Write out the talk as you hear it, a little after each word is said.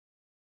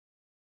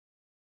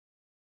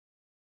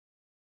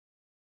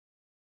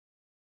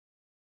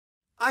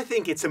I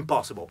think it's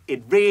impossible.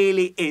 It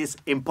really is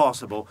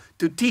impossible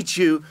to teach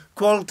you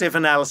qualitative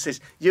analysis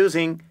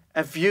using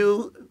a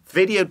few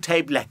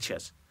videotape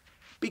lectures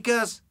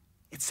because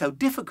it's so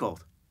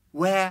difficult.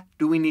 Where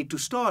do we need to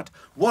start?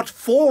 What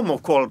form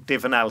of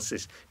qualitative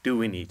analysis do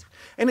we need?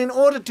 And in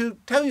order to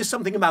tell you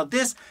something about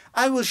this,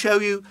 I will show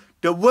you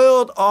the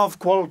world of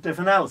qualitative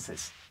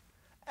analysis.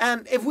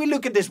 And if we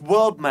look at this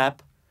world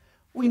map,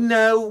 we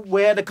know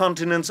where the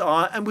continents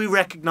are and we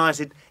recognize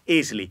it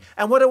easily.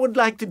 And what I would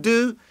like to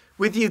do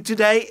with you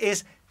today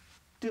is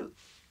to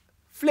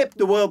flip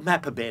the world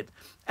map a bit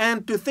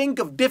and to think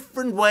of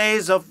different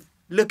ways of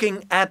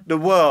looking at the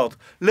world,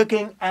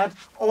 looking at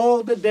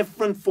all the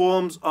different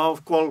forms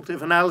of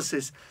qualitative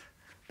analysis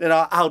that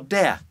are out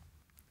there.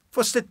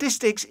 For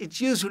statistics,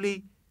 it's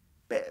usually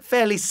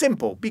fairly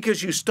simple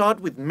because you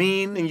start with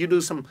mean and you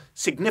do some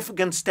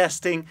significance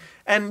testing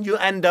and you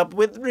end up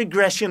with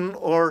regression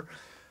or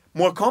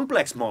more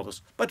complex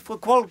models. But for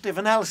qualitative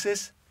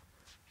analysis,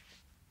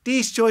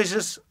 these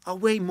choices are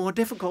way more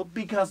difficult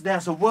because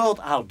there's a world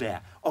out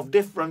there of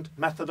different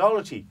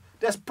methodology.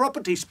 There's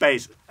property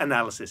space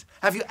analysis.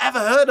 Have you ever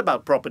heard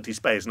about property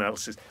space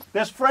analysis?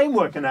 There's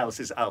framework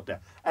analysis out there.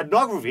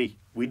 Ethnography,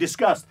 we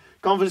discussed.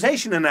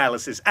 Conversation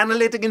analysis,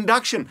 analytic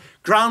induction,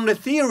 grounded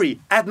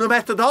theory,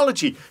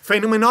 ethnomethodology,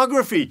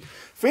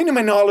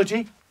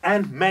 phenomenology,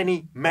 and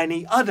many,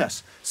 many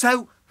others.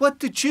 So what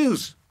to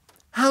choose?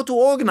 How to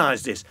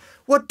organize this?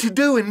 What to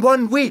do in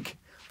 1 week?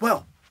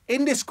 Well,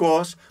 in this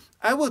course,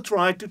 I will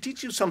try to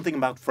teach you something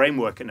about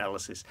framework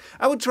analysis.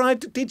 I will try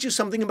to teach you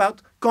something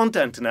about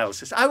content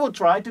analysis. I will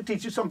try to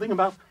teach you something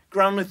about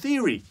grounded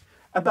theory,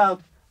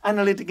 about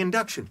analytic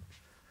induction.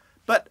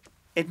 But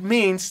it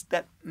means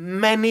that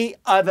many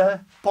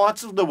other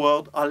parts of the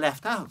world are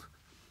left out.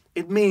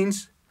 It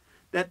means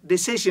that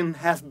decision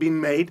has been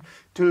made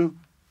to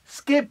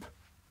skip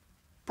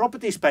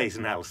property space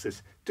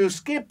analysis, to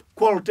skip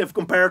qualitative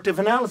comparative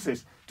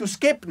analysis, to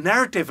skip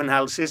narrative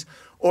analysis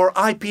or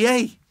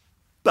IPA.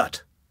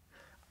 But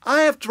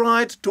I have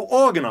tried to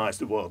organize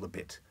the world a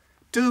bit,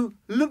 to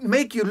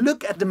make you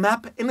look at the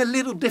map in a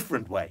little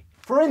different way.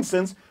 For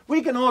instance,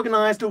 we can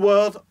organize the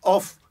world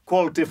of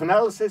qualitative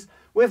analysis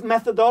with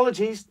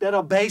methodologies that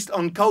are based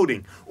on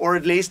coding, or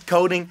at least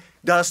coding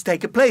does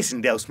take a place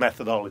in those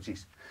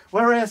methodologies.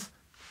 Whereas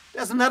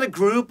there's another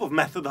group of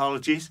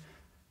methodologies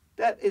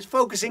that is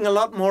focusing a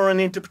lot more on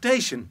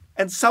interpretation.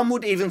 And some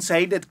would even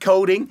say that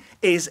coding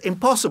is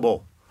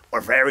impossible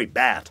or very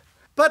bad.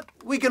 But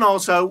we can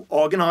also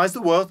organize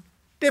the world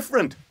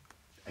different.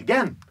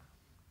 Again,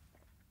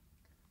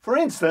 for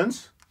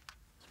instance,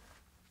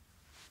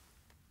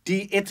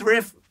 the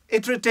iterative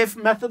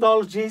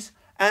methodologies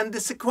and the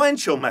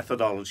sequential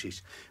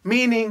methodologies,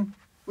 meaning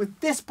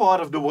with this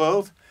part of the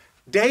world,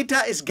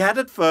 data is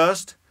gathered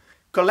first,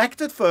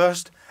 collected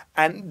first,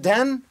 and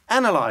then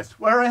analyzed.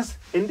 Whereas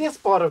in this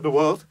part of the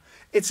world,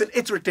 it's an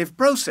iterative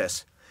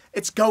process.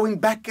 It's going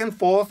back and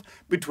forth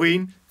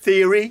between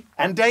theory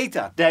and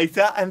data,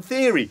 data and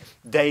theory,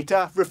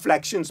 data,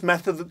 reflections,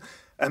 method,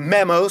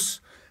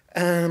 memos,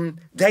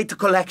 data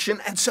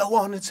collection, and so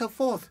on and so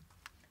forth.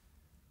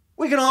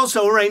 We can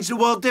also arrange the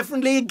world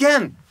differently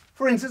again.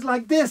 For instance,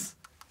 like this.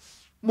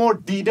 More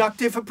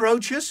deductive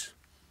approaches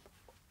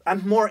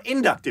and more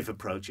inductive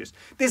approaches.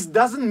 This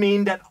doesn't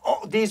mean that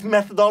these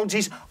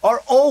methodologies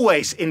are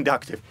always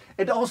inductive.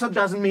 It also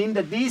doesn't mean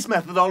that these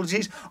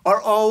methodologies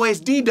are always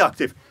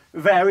deductive.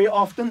 Very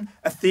often,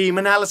 a theme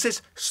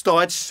analysis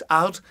starts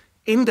out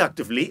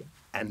inductively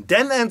and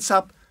then ends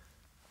up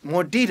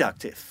more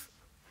deductive.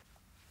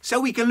 So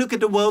we can look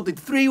at the world in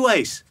 3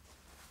 ways.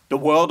 The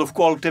world of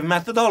qualitative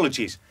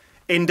methodologies,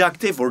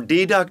 inductive or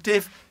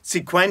deductive,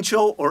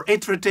 sequential or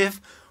iterative,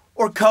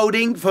 or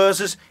coding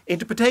versus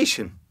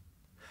interpretation.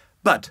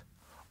 But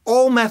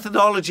all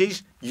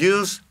methodologies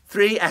use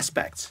 3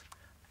 aspects.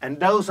 And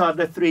those are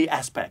the 3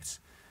 aspects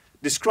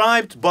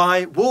described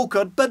by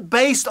Walcott, but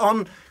based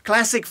on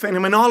classic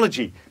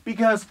phenomenology,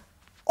 because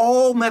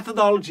all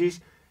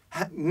methodologies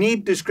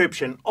need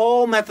description,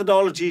 all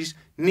methodologies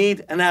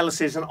need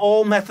analysis, and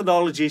all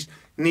methodologies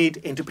need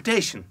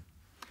interpretation.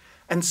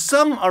 And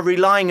some are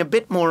relying a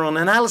bit more on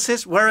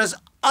analysis, whereas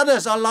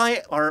others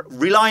are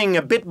relying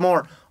a bit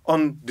more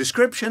on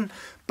description,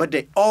 but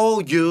they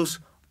all use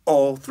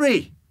all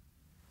 3.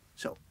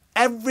 So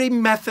every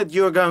method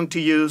you're going to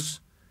use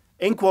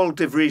in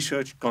qualitative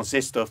research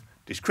consists of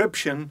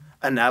description,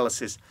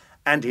 analysis,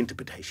 and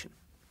interpretation.